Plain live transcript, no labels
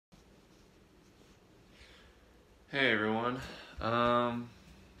Hey everyone, I'm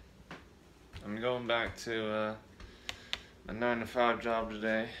going back to a 9 to 5 job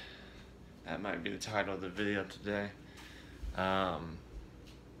today. That might be the title of the video today. Um,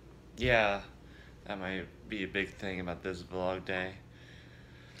 yeah, that might be a big thing about this vlog day.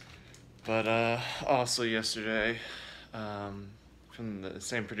 But also yesterday, from the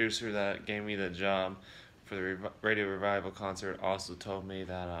same producer that gave me the job for the Radio Revival concert also told me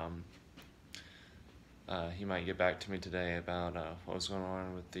that he might get back to me today about what was going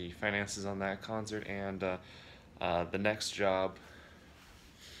on with the finances on that concert and the next job.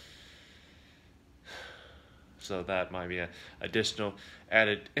 So that might be a additional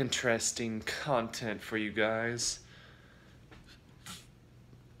added interesting content for you guys.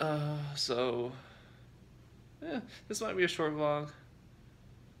 So yeah, this might be a short vlog,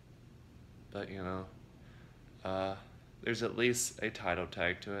 but you know, there's at least a title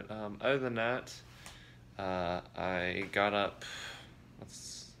tag to it. Other than that, I got up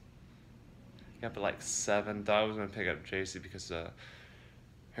at like 7. Thought I was gonna pick up JC because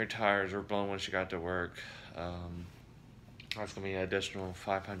her tires were blown when she got to work. That's gonna be an additional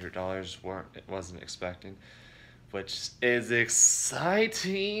 $500. Wasn't expecting, which is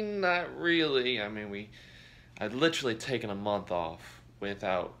exciting. Not really. I mean, I'd literally taken a month off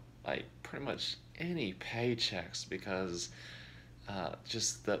without like pretty much any paychecks because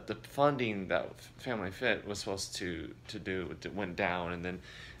just the funding that Family Fit was supposed to do went down, and then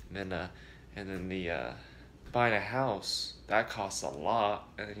the buying a house that costs a lot,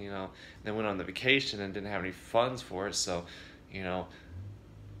 and then went on the vacation and didn't have any funds for it, so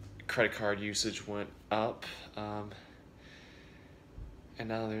credit card usage went up, and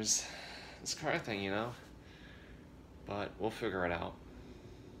now there's this car thing, but we'll figure it out.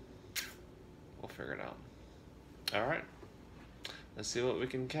 All right. Let's see what we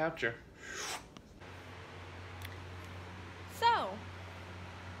can capture. So,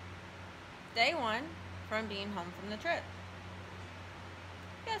 day 1 from being home from the trip.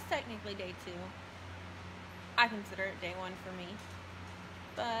 Yes, technically day 2. I consider it day 1 for me.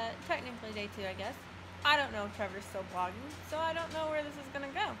 But technically day 2, I guess. I don't know if Trevor's still vlogging, so I don't know where this is going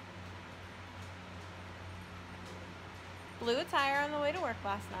to go. Blew a tire on the way to work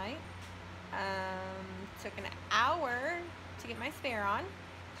last night. Took an hour to get my spare on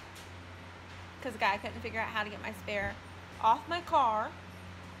because the guy couldn't figure out how to get my spare off my car,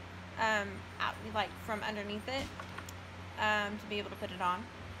 out like from underneath it, to be able to put it on.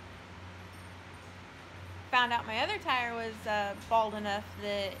 Found out my other tire was bald enough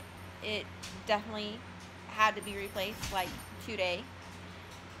that it definitely had to be replaced like today.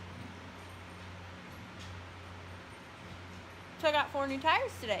 So I got 4 new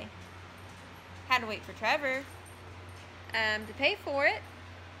tires today. Had to wait for Trevor to pay for it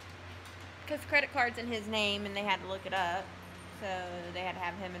because the credit card's in his name and they had to look it up, so they had to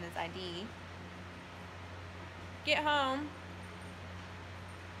have him and his ID. Get home,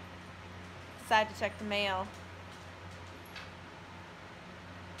 decide to check the mail.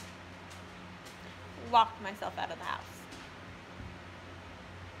 Walked myself out of the house.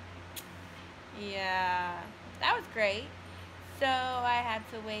 Yeah, that was great. So I had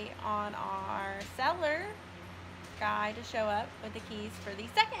to wait on our seller guy to show up with the keys for the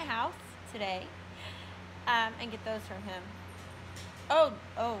second house today, and get those from him. Oh,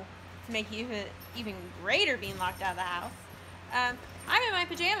 to make you even greater being locked out of the house, I'm in my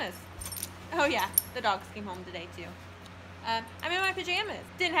pajamas. Oh yeah, the dogs came home today too. I'm in my pajamas.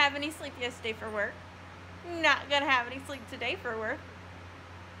 Didn't have any sleep yesterday for work. Not gonna have any sleep today for work.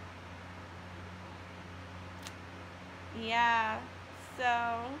 Yeah,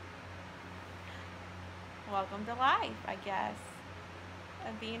 so welcome to life, I guess,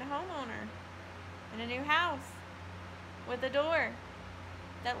 of being a homeowner in a new house with a door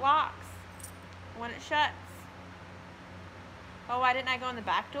that locks when it shuts. Oh, why didn't I go in the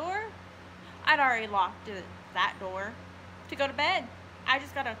back door? I'd already locked that door to go to bed. I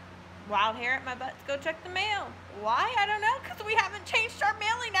just got a wild hair at my butt to go check the mail. Why? I don't know, because we haven't changed our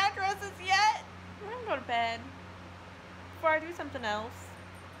mailing addresses yet. I'm gonna go to bed before I do something else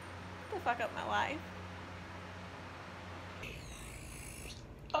to fuck up my life.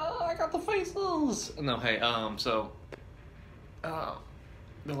 Oh, I got the faces. No, hey, so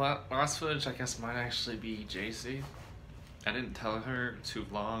the last footage I guess might actually be JC. I didn't tell her to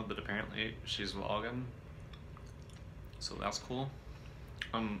vlog, but apparently she's vlogging, so that's cool.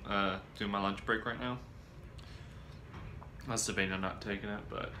 I'm doing my lunch break right now. I was debating on not taking it,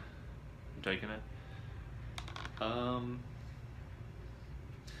 but I'm taking it.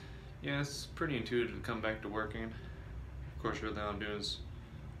 Yeah, it's pretty intuitive to come back to working. Of course, everything I'm doing is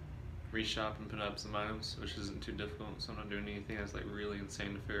reshop and put up some items, which isn't too difficult, so I'm not doing anything that's like really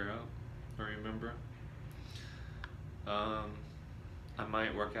insane to figure out or remember. I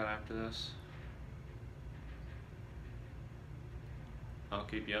might work out after this. I'll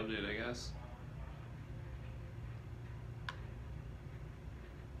keep you updated, I guess.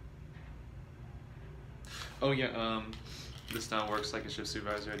 Oh yeah, this now works like a shift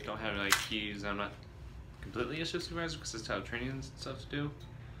supervisor. I don't have like keys. I'm not completely a shift supervisor because I still have training and stuff to do.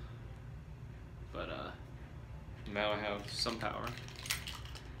 But now I have some power.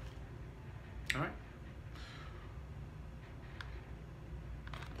 All right.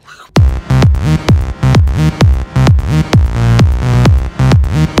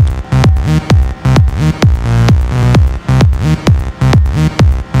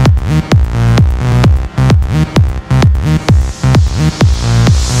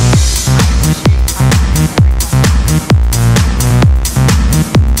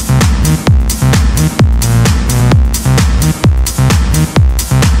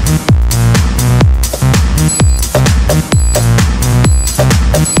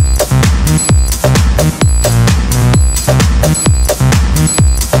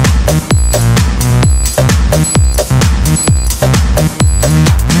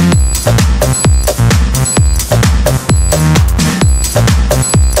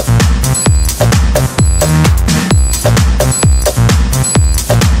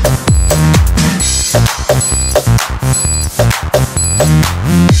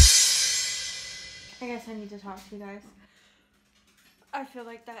 Talk to you guys. I feel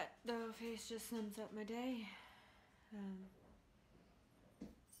like that dough face just sums up my day.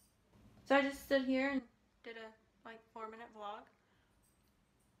 So I just stood here and did a 4-minute vlog.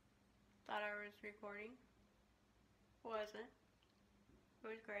 Thought I was recording. Wasn't. It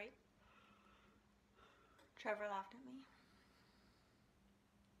was great. Trevor laughed at me.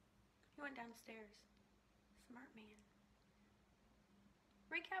 He went downstairs. Smart man.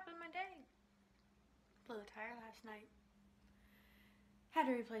 Recapping my day. Blew a tire last night. Had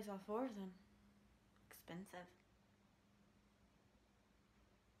to replace all 4 of them. Expensive.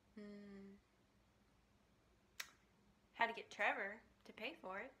 Had to get Trevor to pay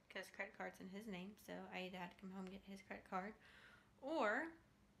for it because credit card's in his name, so I either had to come home and get his credit card, or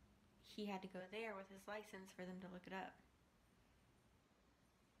he had to go there with his license for them to look it up.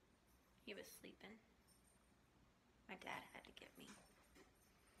 He was sleeping. My dad had to get me.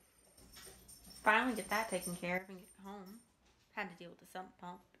 Finally get that taken care of and get home. Had to deal with the sump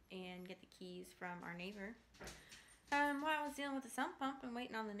pump and get the keys from our neighbor. While I was dealing with the sump pump and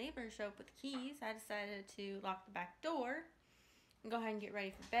waiting on the neighbor to show up with the keys, I decided to lock the back door and go ahead and get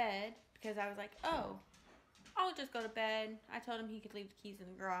ready for bed because I was like, oh, I'll just go to bed. I told him he could leave the keys in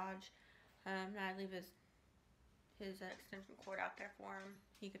the garage. And I'd leave his extension cord out there for him.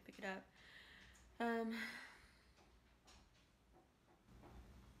 He could pick it up.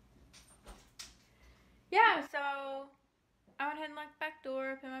 Yeah, so I went ahead and locked the back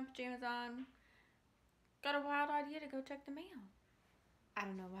door, put my pajamas on. Got a wild idea to go check the mail. I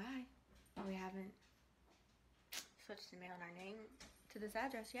don't know why. We haven't switched the mail in our name to this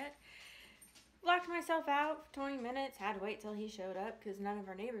address yet. Locked myself out for 20 minutes. Had to wait till he showed up because none of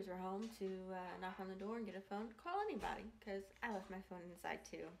our neighbors were home to knock on the door and get a phone to call anybody because I left my phone inside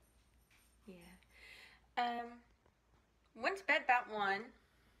too. Yeah. Went to bed about 1.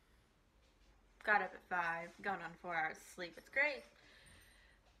 Got up at 5. Going on 4 hours of sleep. It's great.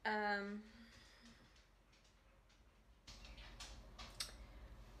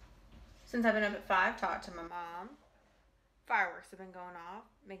 Since I've been up at 5, talked to my mom. Fireworks have been going off,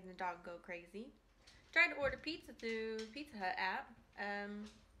 making the dog go crazy. Tried to order pizza through the Pizza Hut app.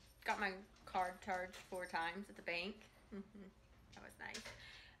 Got my card charged 4 times at the bank. That was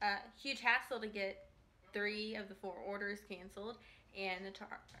nice. Huge hassle to get 3 of the 4 orders canceled, and the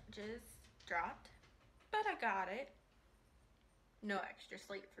charges dropped. But I got it. No extra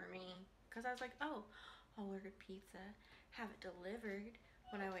sleep for me. Because I was like, oh, I'll order pizza, have it delivered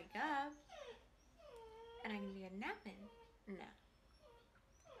when I wake up, and I can be napping. No.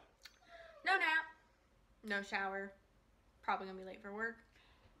 No nap. No shower. Probably gonna be late for work.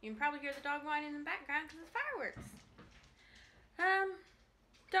 You can probably hear the dog whining in the background because it's fireworks.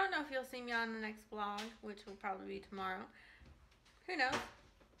 Don't know if you'll see me on the next vlog, which will probably be tomorrow. Who knows?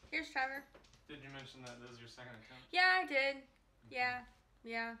 Here's Trevor. Did you mention that this is your second attempt? Yeah, I did. Yeah.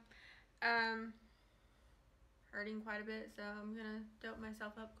 Hurting quite a bit, so I'm gonna dope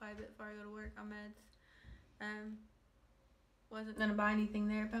myself up quite a bit before I go to work on meds. Wasn't gonna buy anything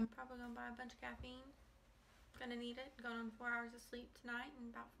there, but I'm probably gonna buy a bunch of caffeine. Gonna need it. Going on 4 hours of sleep tonight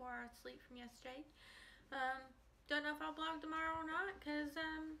and about 4 hours of sleep from yesterday. Don't know if I'll vlog tomorrow or not, because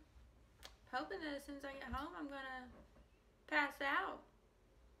hoping that as soon as I get home, I'm going to pass out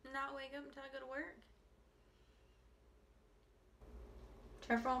and not wake up until I go to work.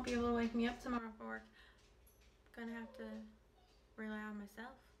 Trevor won't be able to wake me up tomorrow for work. I'm going to have to rely on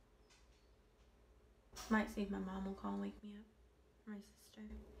myself. Might see if my mom will call and wake me up. Or my sister.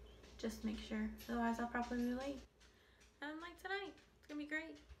 Just to make sure. Otherwise, I'll probably be late. Like tonight. It's going to be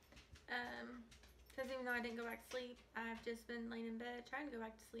great. Because even though I didn't go back to sleep, I've just been laying in bed trying to go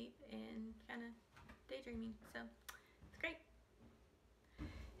back to sleep and kind of daydreaming. So, it's great.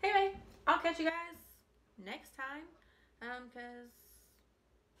 Anyway, I'll catch you guys next time. Because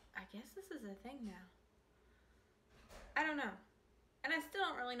I guess this is a thing now. I don't know. And I still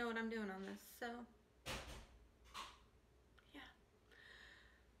don't really know what I'm doing on this, so yeah.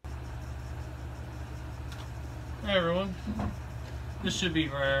 Hey everyone. This should be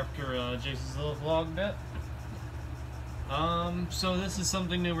right after Jason's little vlog bit. So this is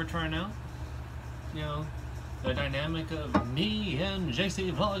something new we're trying out. You know, the dynamic of me and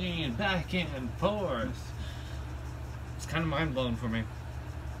JC vlogging back and forth. It's kind of mind blowing for me.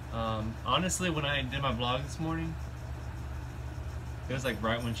 Honestly, when I did my vlog this morning, it was like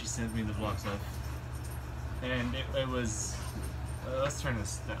right when she sent me the vlog stuff. And it was, let's turn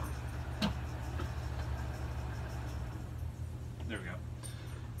this down. There we go.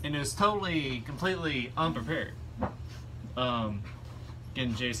 And it was totally, completely unprepared.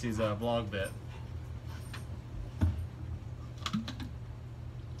 Getting JC's vlog bit.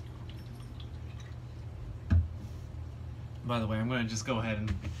 By the way, I'm going to just go ahead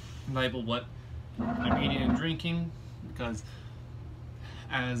and label what I'm eating and drinking, because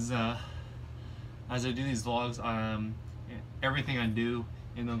as I do these vlogs, everything I do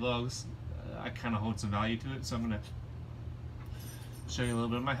in the vlogs, I kind of hold some value to it. So I'm going to show you a little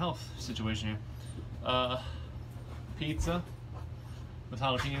bit of my health situation here. Pizza with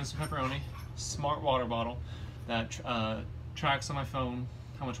jalapenos and pepperoni, smart water bottle that tracks on my phone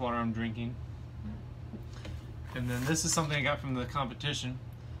how much water I'm drinking. And then this is something I got from the competition.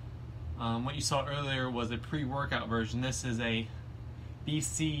 What you saw earlier was a pre-workout version. This is a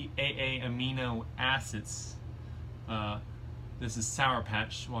BCAA amino acids. This is Sour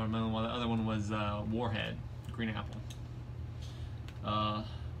Patch watermelon, while the other one was Warhead, green apple.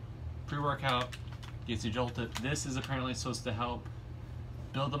 Pre-workout gets you jolted. This is apparently supposed to help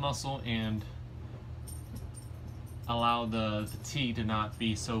build the muscle and allow the fatigue to not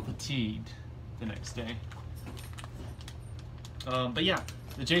be so fatigued the next day. But yeah,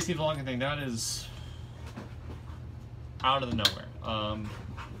 the JC vlogging thing, that is out of the nowhere.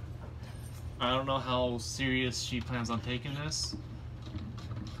 I don't know how serious she plans on taking this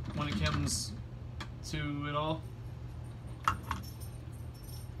when it comes to it all.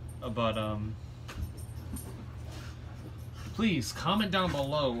 But please comment down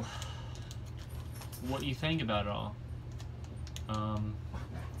below what you think about it all.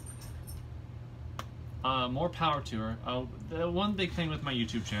 More power to her. The one big thing with my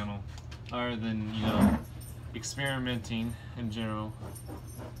YouTube channel, other than, you know, experimenting in general,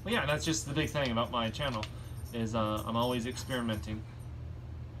 well, yeah, that's just the big thing about my channel, is I'm always experimenting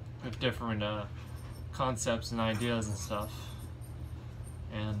with different concepts and ideas and stuff.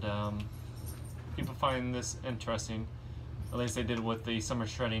 And people find this interesting. At least they did with the summer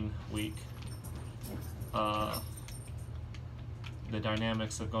shredding week. The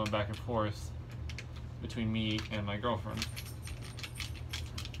dynamics of going back and forth between me and my girlfriend.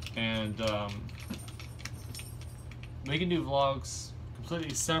 And we can do vlogs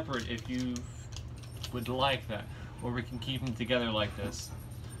completely separate if you would like that, or we can keep them together like this.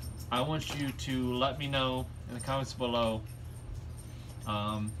 I want you to let me know in the comments below.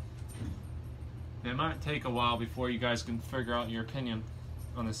 It might take a while before you guys can figure out your opinion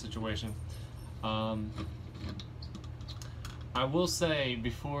on this situation. I will say,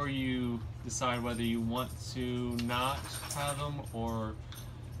 before you decide whether you want to not have them or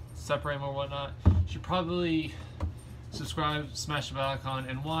separate them or whatnot, you should probably subscribe, smash the bell icon,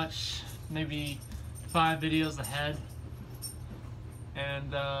 and watch maybe 5 videos ahead,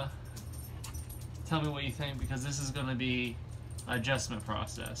 and tell me what you think, because this is going to be an adjustment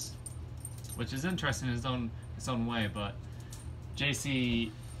process, which is interesting in its own way. But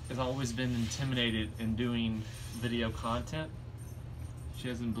JC has always been intimidated in doing video content. She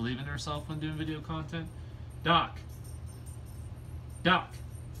doesn't believe in herself when doing video content. Doc,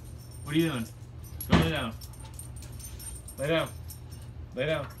 what are you doing? Go lay down. Lay down. Lay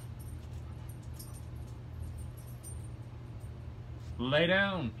down. Lay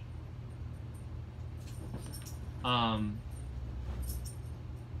down.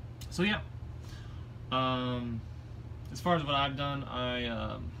 So yeah. As far as what I've done,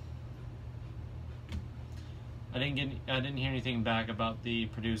 I didn't hear anything back about the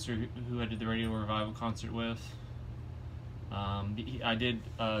producer who I did the Radio Revival concert with. I did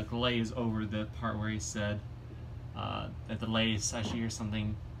glaze over the part where he said at the latest I should hear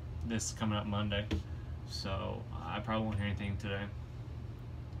something this coming up Monday, so I probably won't hear anything today.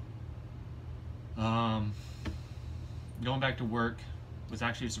 Going back to work was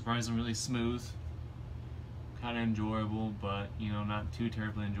actually surprisingly really smooth, kind of enjoyable, but not too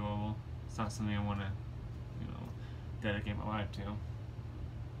terribly enjoyable. It's not something I want to dedicate my life to.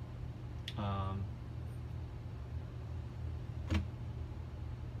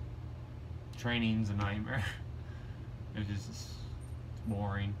 Training's a nightmare. It's just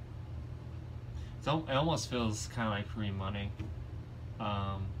boring. It almost feels kind of like free money,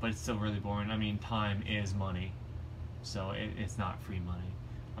 but it's still really boring. I mean, time is money, so it's not free money.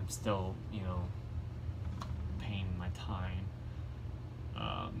 I'm still, paying my time.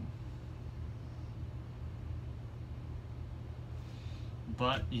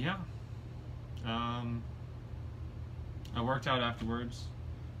 But yeah, I worked out afterwards.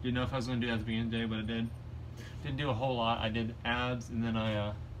 Didn't know if I was going to do that at the beginning of the day, but I did. Didn't do a whole lot. I did abs, and then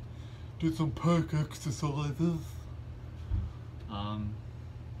I did some pec exercises. I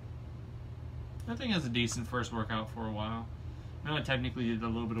think it was a decent first workout for a while. I technically did a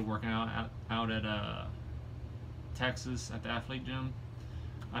little bit of working out at Texas at the athlete gym.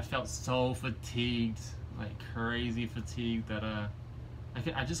 I felt so fatigued, like crazy fatigued, that I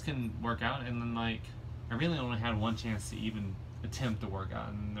just couldn't work out, and then I really only had one chance to even attempt to work out,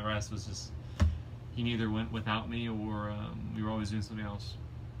 and the rest was just he either went without me or we were always doing something else.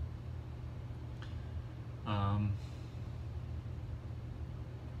 Trying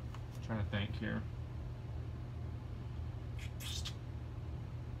to think here.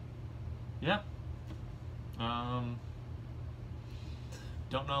 Yeah.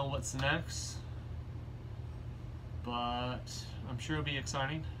 Don't know what's next, but I'm sure it'll be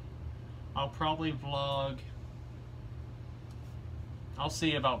exciting. I'll probably vlog. I'll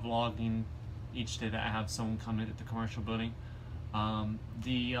see about vlogging each day that I have someone come in at the commercial building.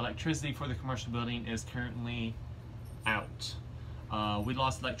 The electricity for the commercial building is currently out. We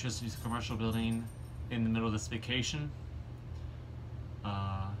lost electricity to the commercial building in the middle of this vacation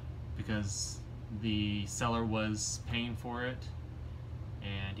because the seller was paying for it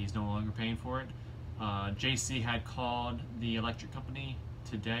and he's no longer paying for it. JC had called the electric company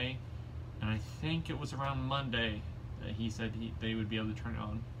today, and I think it was around Monday that he said they would be able to turn it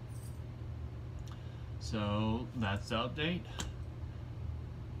on. So that's the update.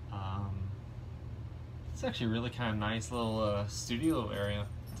 It's actually a really kind of nice little studio area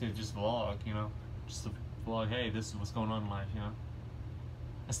to just vlog, just to vlog, hey, this is what's going on in life,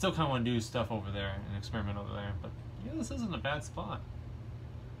 I still kind of want to do stuff over there and experiment over there, but this isn't a bad spot.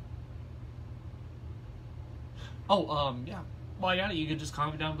 Oh, yeah. While you're at it, you could just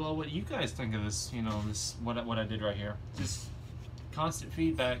comment down below what you guys think of this, what I did right here. Just constant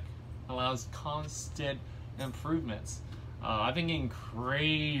feedback allows constant improvements. I've been getting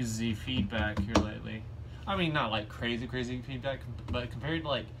crazy feedback here lately. I mean, not like crazy feedback, but compared to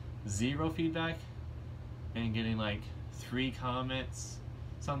like 0 feedback and getting like 3 comments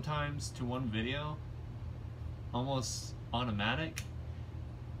sometimes to one video, almost automatic.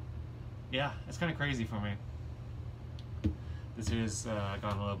 Yeah, it's kind of crazy for me. This video's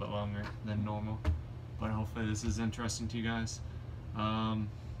gone a little bit longer than normal, but hopefully this is interesting to you guys.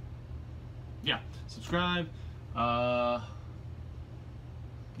 Yeah, subscribe.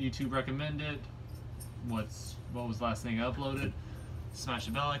 YouTube recommended. What was the last thing I uploaded? Smash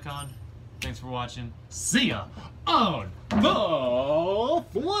the bell icon. Thanks for watching. See ya on the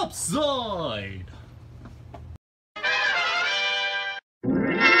flip side.